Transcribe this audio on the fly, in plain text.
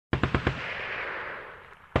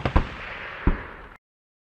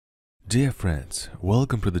Dear friends,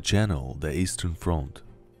 welcome to the channel The Eastern Front.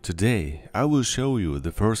 Today I will show you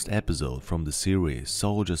the first episode from the series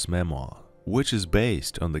Soldier's Memoir, which is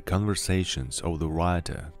based on the conversations of the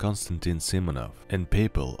writer Konstantin Simonov and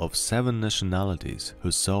people of 7 nationalities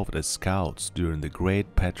who served as scouts during the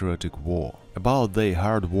Great Patriotic War, about their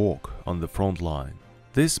hard work on the front line.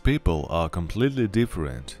 These people are completely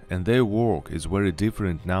different and their work is very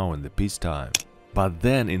different now in the peacetime. But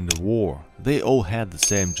then in the war, they all had the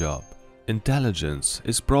same job. Intelligence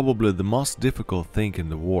is probably the most difficult thing in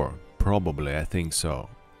the war, probably I think so.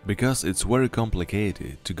 Because it's very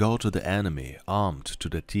complicated to go to the enemy armed to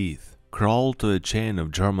the teeth, crawl to a chain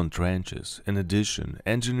of German trenches. In addition,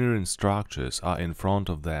 engineering structures are in front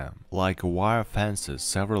of them, like wire fences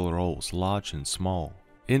several rows large and small.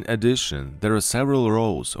 In addition, there are several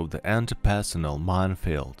rows of the anti-personnel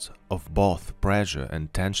minefields of both pressure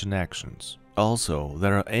and tension actions. Also,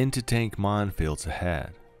 there are anti-tank minefields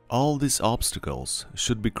ahead. All these obstacles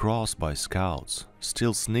should be crossed by scouts,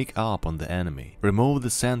 still sneak up on the enemy, remove the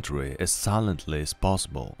sentry as silently as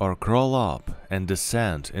possible, or crawl up and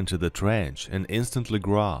descend into the trench and instantly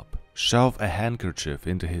grab, shove a handkerchief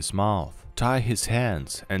into his mouth, tie his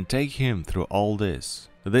hands and take him through all this.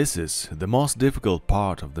 This is the most difficult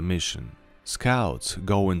part of the mission. Scouts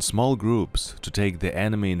go in small groups to take the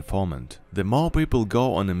enemy informant. The more people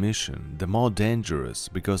go on a mission, the more dangerous,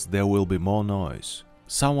 because there will be more noise.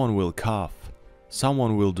 Someone will cough,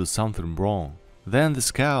 someone will do something wrong. Then the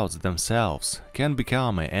scouts themselves can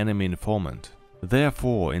become an enemy informant.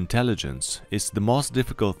 Therefore, intelligence is the most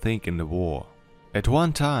difficult thing in the war. At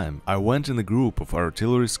one time, I went in a group of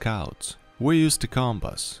artillery scouts. We used a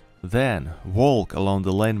compass, then walk along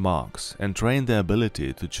the landmarks and train the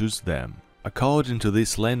ability to choose them. According to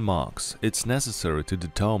these landmarks, it's necessary to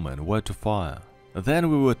determine where to fire.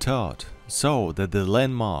 Then we were taught so that the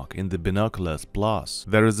landmark in the binoculars plus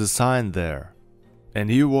there is a sign there, and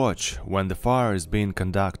you watch when the fire is being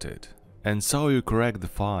conducted, and so you correct the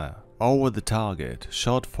fire over the target,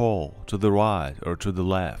 shot fall to the right or to the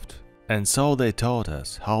left. And so they taught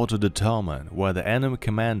us how to determine where the enemy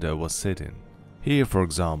commander was sitting. Here, for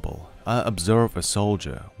example, I observe a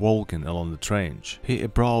soldier walking along the trench. He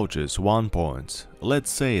approaches one point, let's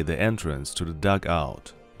say the entrance to the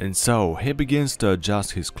dugout. And so he begins to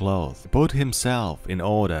adjust his clothes, put himself in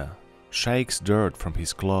order, shakes dirt from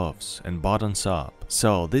his clothes and buttons up.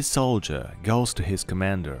 So this soldier goes to his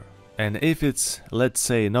commander. And if it's, let's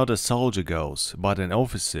say, not a soldier goes, but an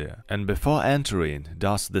officer, and before entering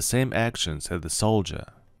does the same actions as the soldier.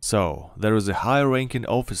 So there is a high-ranking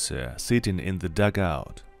officer sitting in the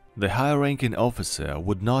dugout. The high-ranking officer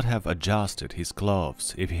would not have adjusted his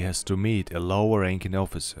clothes if he has to meet a lower-ranking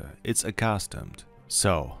officer. It's accustomed.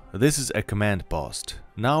 So, this is a command post.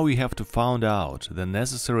 Now we have to find out the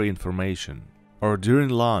necessary information. Or during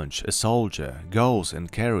lunch, a soldier goes and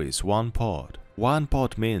carries one pot. One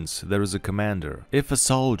pot means there is a commander. If a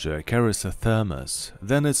soldier carries a thermos,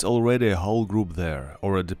 then it's already a whole group there,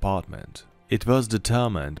 or a department. It was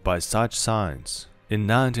determined by such signs. In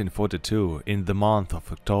 1942, in the month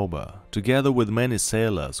of October, together with many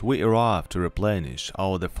sailors, we arrived to replenish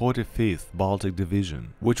our the 45th Baltic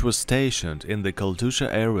Division, which was stationed in the Kaltusha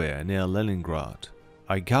area near Leningrad.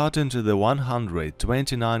 I got into the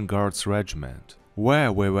 129 Guards Regiment, where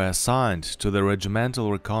we were assigned to the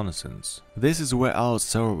regimental reconnaissance. This is where our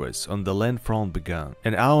service on the land front began,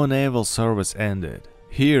 and our naval service ended.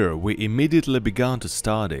 Here we immediately began to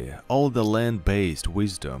study all the land-based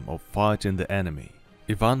wisdom of fighting the enemy.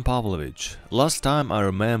 Ivan Pavlovich, last time I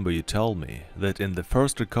remember you told me that in the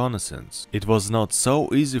first reconnaissance it was not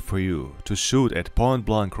so easy for you to shoot at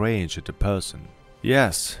point-blank range at a person.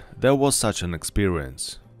 Yes, there was such an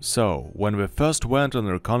experience. So, when we first went on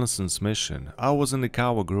a reconnaissance mission, I was in the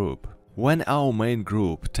cover group. When our main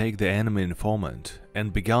group take the enemy informant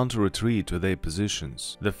and began to retreat to their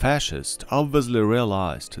positions, the fascists obviously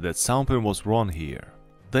realized that something was wrong here.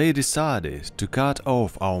 They decided to cut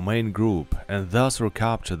off our main group and thus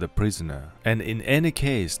recapture the prisoner, and in any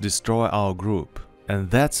case destroy our group. And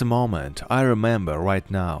that's a moment I remember right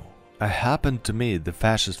now. I happened to meet the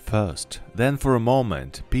fascist first, then for a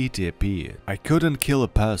moment pity appeared. I couldn't kill a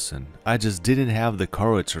person, I just didn't have the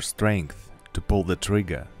courage or strength to pull the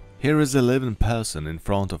trigger. Here is a living person in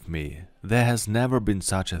front of me. There has never been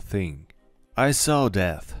such a thing. I saw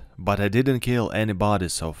death, but I didn't kill anybody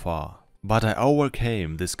so far. But I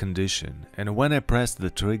overcame this condition, and when I pressed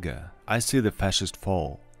the trigger, I see the fascist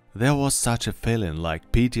fall. There was such a feeling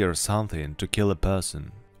like pity or something to kill a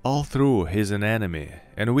person. All through he's an enemy,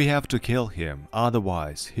 and we have to kill him,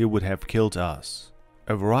 otherwise he would have killed us.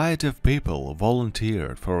 A variety of people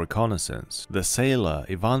volunteered for reconnaissance. The sailor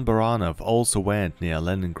Ivan Baranov also went near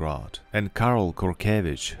Leningrad, and Karol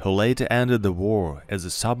Kurkevich, who later ended the war as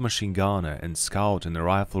a submachine gunner and scout in a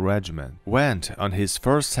rifle regiment, went on his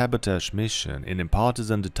first sabotage mission in a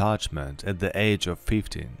partisan detachment at the age of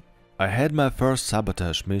 15. I had my first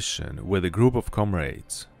sabotage mission with a group of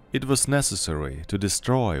comrades. It was necessary to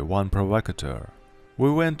destroy one provocateur.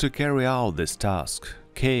 We went to carry out this task,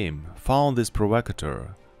 came, found this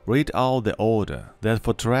provocateur, read out the order that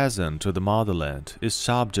for treason to the motherland is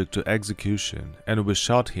subject to execution, and we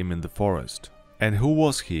shot him in the forest. And who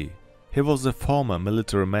was he? He was a former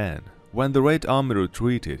military man. When the Red Army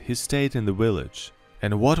retreated, he stayed in the village.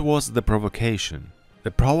 And what was the provocation? The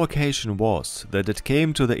provocation was that it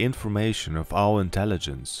came to the information of our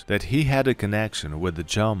intelligence that he had a connection with the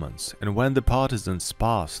Germans, and when the partisans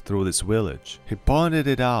passed through this village, he pointed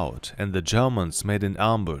it out and the Germans made an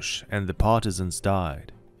ambush and the partisans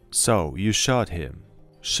died. So you shot him.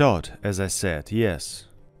 Shot, as I said, yes.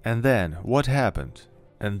 And then what happened?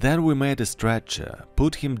 And then we made a stretcher,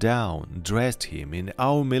 put him down, dressed him in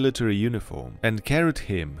our military uniform and carried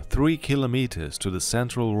him 3 kilometers to the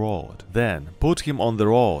central road, then put him on the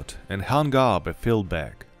road and hung up a field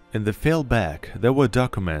bag. In the field bag there were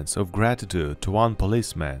documents of gratitude to one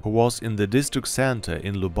policeman who was in the district center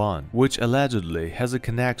in Luban, which allegedly has a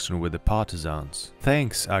connection with the partisans.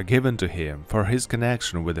 Thanks are given to him for his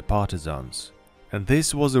connection with the partisans. And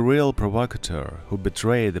this was a real provocateur who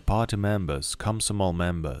betrayed the party members, Komsomol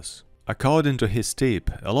members. According to his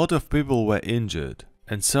tip, a lot of people were injured,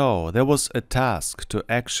 and so there was a task to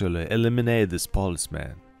actually eliminate this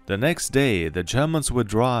policeman. The next day the Germans were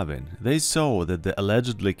driving, they saw that the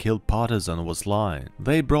allegedly killed partisan was lying.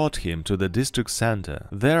 They brought him to the district center.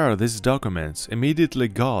 There these documents immediately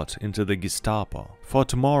got into the Gestapo. For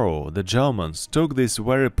tomorrow the Germans took this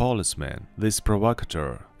very policeman, this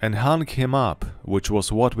provocateur, and hung him up, which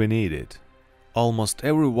was what we needed. Almost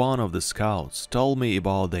every one of the scouts told me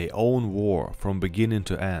about their own war from beginning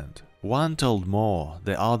to end. One told more,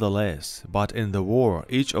 the other less, but in the war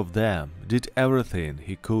each of them did everything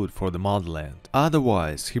he could for the motherland.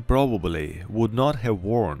 Otherwise he probably would not have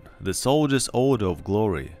worn the soldier's order of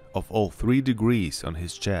glory of all 3 degrees on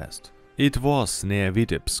his chest. It was near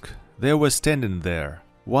Vitebsk. They were standing there.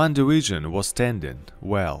 One division was standing.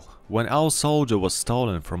 Well, when our soldier was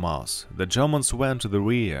stolen from us, the Germans went to the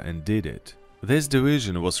rear and did it. This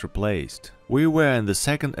division was replaced. We were in the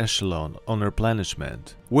second echelon on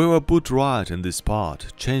replenishment. We were put right in this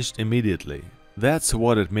part, changed immediately. That's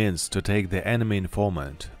what it means to take the enemy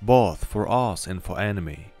informant, both for us and for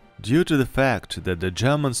enemy. Due to the fact that the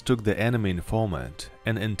Germans took the enemy informant,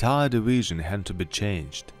 an entire division had to be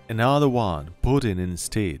changed, another one put in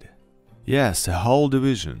instead. Yes, a whole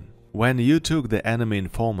division. When you took the enemy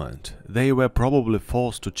informant, they were probably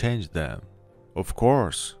forced to change them. Of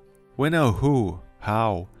course. We know who,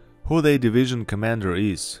 how, who their division commander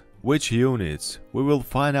is, which units. We will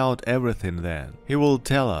find out everything then. He will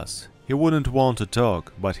tell us. He wouldn't want to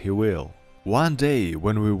talk, but he will. One day,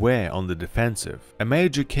 when we were on the defensive, a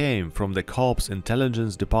major came from the Corps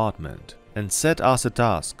Intelligence Department and set us a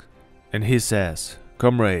task. And he says,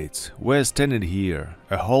 "Comrades, we're standing here.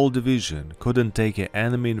 A whole division couldn't take an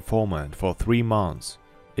enemy informant for 3 months.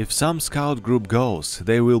 If some scout group goes,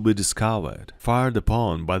 they will be discovered, fired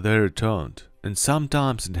upon, but they returned. And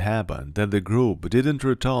sometimes it happened that the group didn't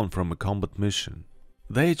return from a combat mission.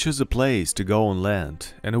 They chose a place to go on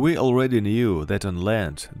land, and we already knew that on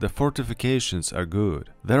land the fortifications are good.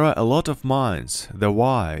 There are a lot of mines, the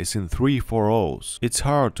Y is in 3-4 rows, it's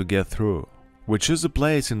hard to get through. We chose a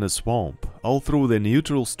place in the swamp. All through the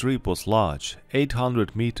neutral strip was large,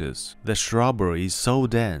 800 meters. The shrubbery is so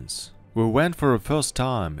dense. We went for a first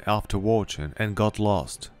time after watching and got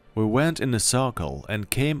lost. We went in a circle and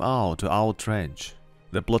came out to our trench.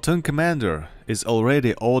 The platoon commander is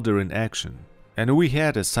already ordering action. And we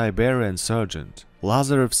had a Siberian sergeant.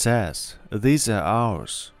 Lazarev says, "These are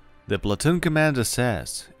ours." The platoon commander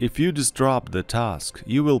says, "If you disrupt the task,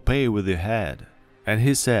 you will pay with your head." And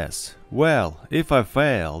he says, "Well, if I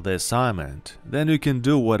fail the assignment, then you can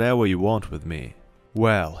do whatever you want with me."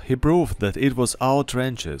 Well, he proved that it was our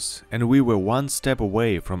trenches, and we were one step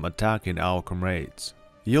away from attacking our comrades.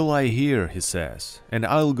 "You lie here," he says, "and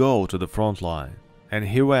I'll go to the front line." And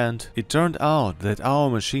he went. It turned out that our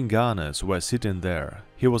machine gunners were sitting there.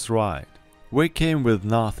 He was right. We came with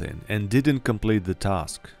nothing and didn't complete the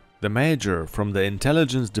task. The major from the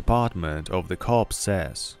intelligence department of the corps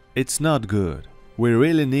says, "It's not good. We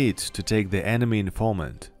really need to take the enemy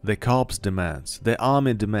informant. The corps demands, the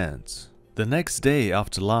army demands." The next day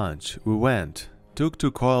after lunch we went. took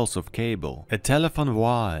 2 coils of cable, a telephone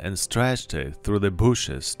wire and stretched it through the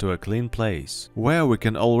bushes to a clean place, where we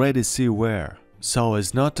can already see where, so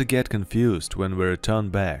as not to get confused when we return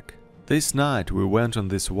back. This night we went on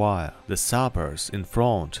this wire, the sappers in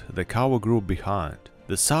front, the cover group behind.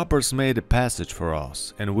 The sappers made a passage for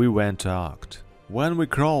us and we went to act. When we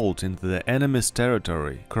crawled into the enemy's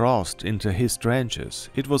territory, crossed into his trenches,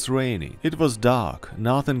 it was raining, it was dark,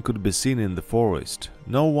 nothing could be seen in the forest,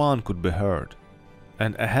 no one could be heard.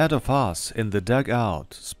 And ahead of us, in the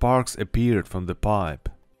dugout, sparks appeared from the pipe.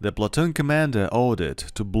 The platoon commander ordered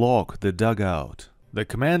to block the dugout. The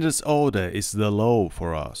commander's order is the law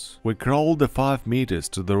for us. We crawled the 5 meters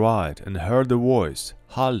to the right and heard the voice,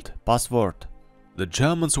 "Halt, Passwort." The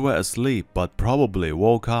Germans were asleep but probably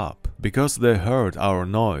woke up, because they heard our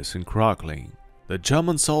noise and crackling. The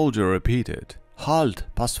German soldier repeated, "Halt,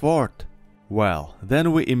 Passwort." Well,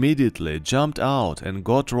 then we immediately jumped out and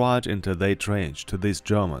got right into their trench to these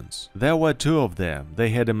Germans. There were 2 of them, they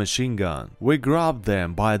had a machine gun. We grabbed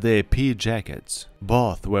them by their pea jackets.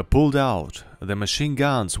 Both were pulled out, the machine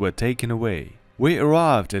guns were taken away. We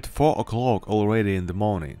arrived at 4 o'clock already in the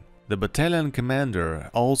morning. The battalion commander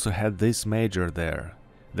also had this major there,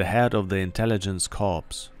 the head of the intelligence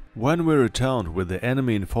corps. When we returned with the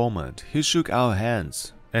enemy informant, he shook our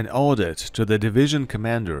hands and ordered to the division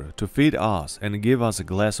commander to feed us and give us a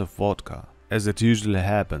glass of vodka, as it usually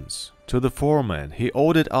happens. To the foreman, he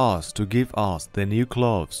ordered us to give us the new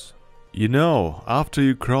clothes. You know, after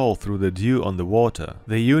you crawl through the dew on the water,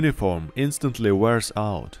 the uniform instantly wears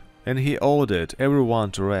out, and he ordered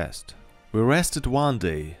everyone to rest. We rested 1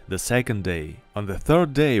 day, the 2nd day. On the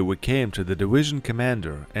 3rd day we came to the division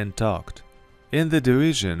commander and talked. In the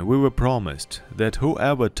division we were promised that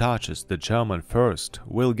whoever touches the German first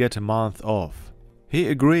will get a month off. He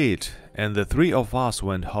agreed and the 3 of us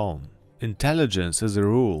went home. Intelligence as a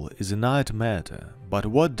rule is a night matter, but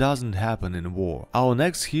what doesn't happen in war? Our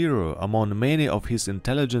next hero among many of his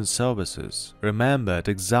intelligence services remembered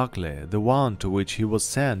exactly the one to which he was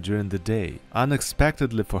sent during the day,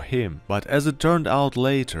 unexpectedly for him, but as it turned out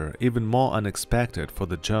later, even more unexpected for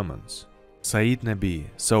the Germans. Said Nabi,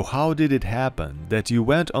 so how did it happen that you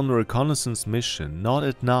went on a reconnaissance mission not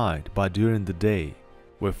at night but during the day?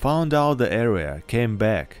 We found out the area, came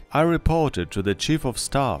back. I reported to the chief of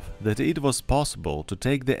staff that it was possible to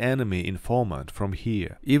take the enemy informant from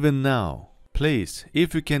here, even now. Please,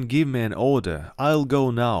 if you can give me an order, I'll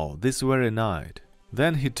go now, this very night.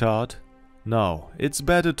 Then he thought, no, it's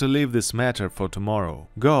better to leave this matter for tomorrow.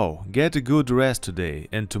 Go, get a good rest today,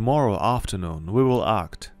 and tomorrow afternoon we will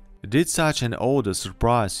act. Did such an order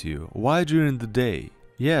surprise you? Why during the day?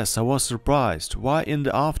 Yes, I was surprised. Why in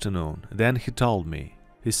the afternoon? Then he told me.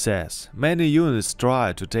 He says, many units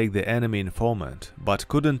tried to take the enemy informant, but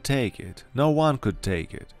couldn't take it. No one could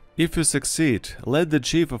take it. If you succeed, let the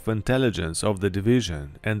Chief of Intelligence of the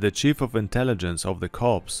division and the Chief of Intelligence of the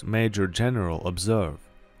Corps Major General observe.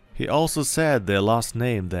 He also said their last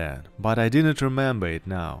name then, but I didn't remember it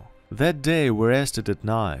now. That day we rested at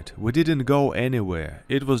night, we didn't go anywhere,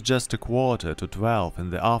 it was just 11:45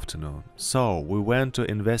 in the afternoon, so we went to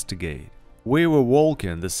investigate. We were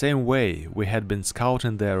walking the same way we had been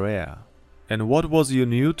scouting the area. And what was your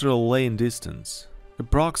neutral lane distance?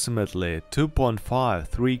 Approximately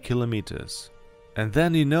 2.53 kilometers. And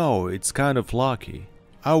then you know, it's kind of lucky.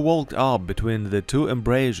 I walked up between the 2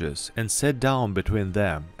 embrasures and sat down between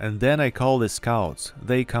them, and then I call the scouts,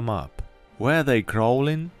 they come up. Were they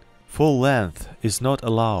crawling? Full length is not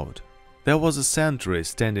allowed. There was a sentry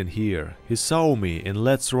standing here, he saw me and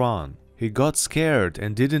let's run. He got scared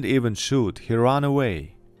and didn't even shoot, he ran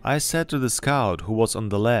away. I said to the scout who was on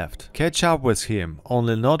the left, catch up with him,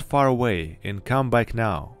 only not far away, and come back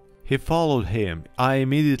now. He followed him, I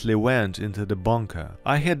immediately went into the bunker.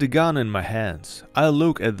 I had the gun in my hands. I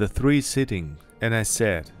looked at the 3 sitting, and I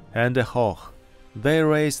said, Hände hoch. They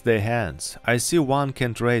raised their hands, I see one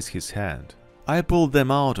can't raise his hand. I pulled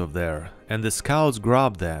them out of there, and the scouts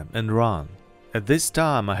grabbed them and ran. At this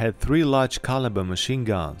time I had 3 large caliber machine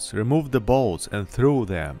guns, removed the bolts and threw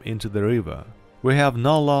them into the river. We have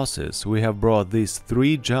no losses, we have brought these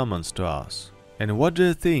 3 Germans to us. And what do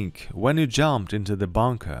you think, when you jumped into the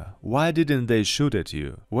bunker, why didn't they shoot at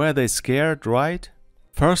you? Were they scared, right?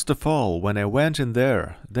 First of all, when I went in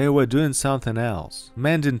there, they were doing something else,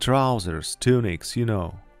 mending trousers, tunics, you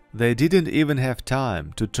know. They didn't even have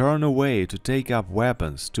time to turn away to take up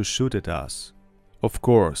weapons to shoot at us. Of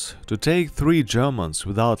course, to take 3 Germans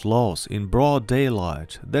without loss in broad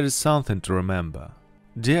daylight, that is something to remember.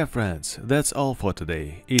 Dear friends, that's all for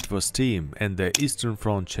today. It was Tim and the Eastern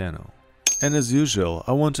Front channel. And as usual,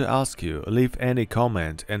 I want to ask you, leave any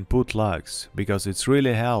comment and put likes, because it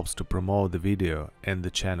really helps to promote the video and the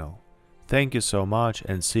channel. Thank you so much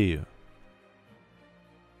and see you.